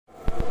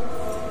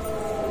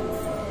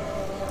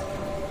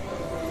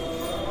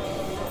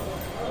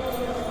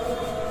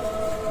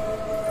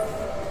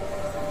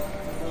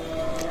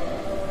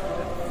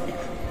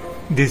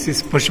This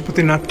is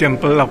Pashupati Nath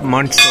temple of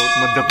Mandsaur,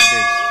 Madhya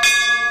Pradesh.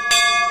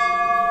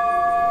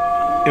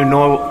 You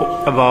know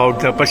about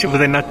the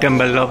Pashupati Nath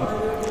temple of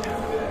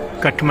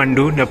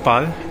Kathmandu,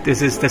 Nepal.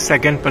 This is the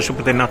second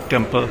Pashupati Nath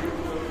temple.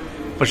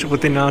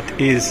 Pashupati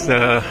Nath is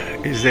a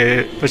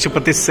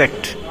Pashupati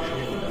sect.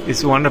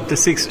 It's one of the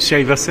 6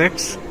 Shiva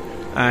sects,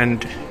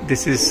 and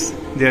this is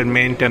their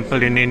main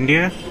temple in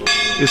India.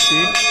 You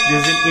see,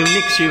 this is an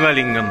unique Shiva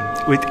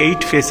Lingam with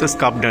 8 faces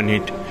carved on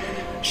it.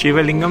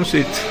 Shiva Lingams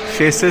with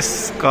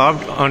faces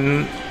carved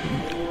on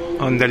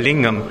the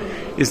lingam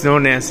is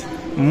known as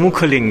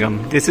Mukha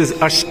Lingam. This is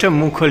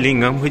Ashtamukha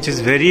Lingam, which is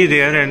very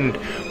rare, and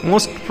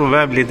most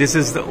probably this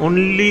is the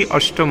only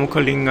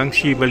Ashtamukha Lingam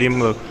Shiva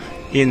Lingam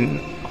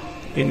in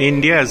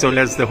India as well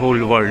as the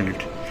whole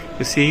world.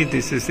 You see,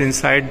 this is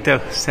inside the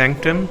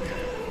sanctum.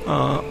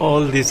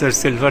 All these are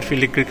silver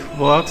filigree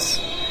works.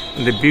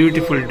 And the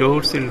beautiful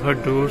doors, silver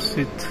doors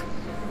with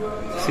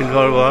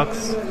silver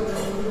works.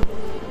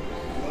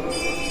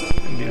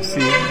 You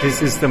see,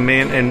 this is the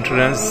main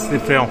entrance, the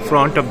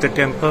front of the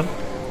temple,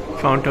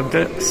 front of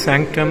the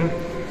sanctum.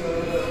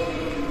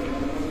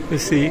 You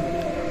see,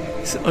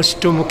 it's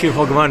Ashtamukhi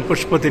Bhagavan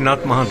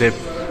Pashupatinath Mahadev,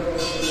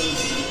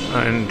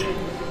 and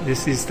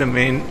this is the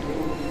main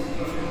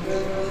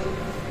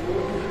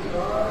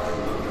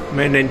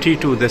entry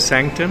to the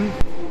sanctum.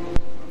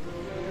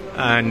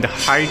 And the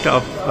height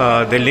of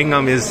the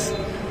lingam is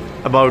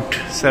about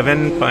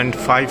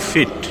 7.5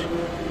 feet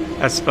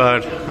as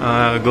per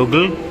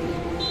Google,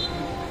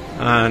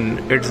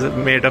 and it's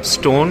made of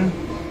stone.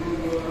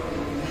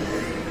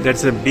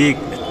 That's a big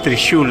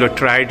trishul or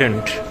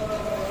trident,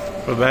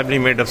 probably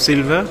made of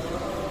silver.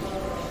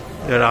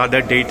 There are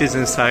other deities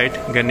inside: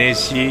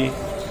 Ganeshji,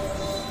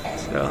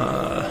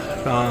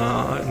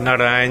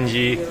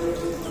 Narayanji.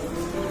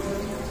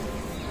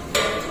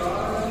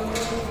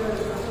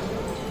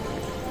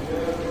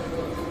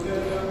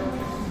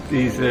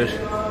 These are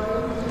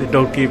the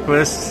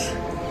doorkeepers.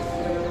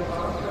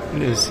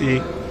 You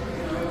see,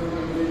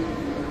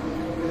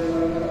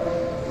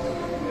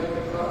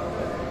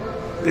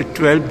 the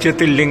 12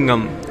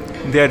 Jyotirlingam.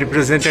 They are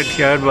represented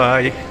here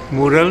by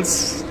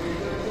murals: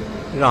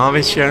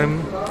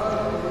 Rameshwaram,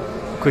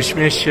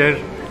 Kushmeshwar,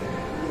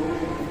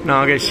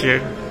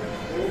 Nageshwar.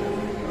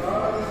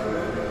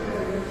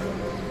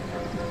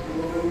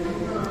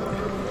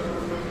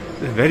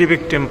 A very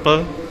big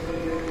temple.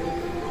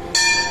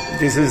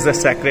 This is the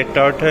sacred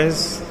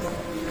tortoise.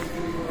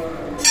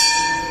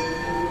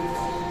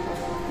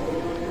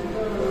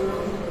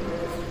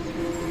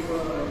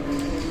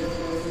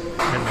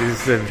 And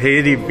this is a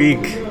very big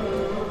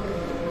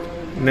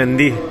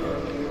Nandi,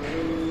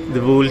 the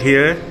bull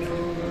here.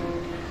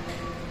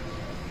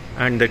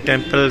 And the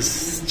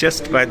temple's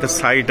just by the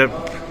side of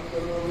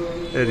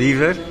the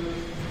river.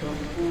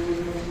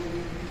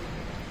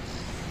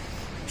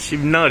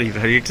 Shivna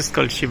river, it is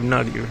called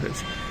Shivna river.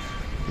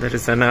 There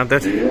is another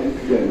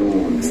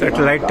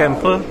satellite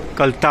temple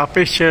called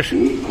Tapeshwar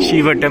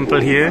Shiva temple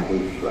here.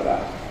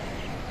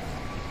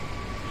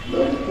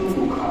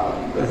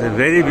 It's a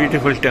very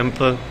beautiful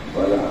temple.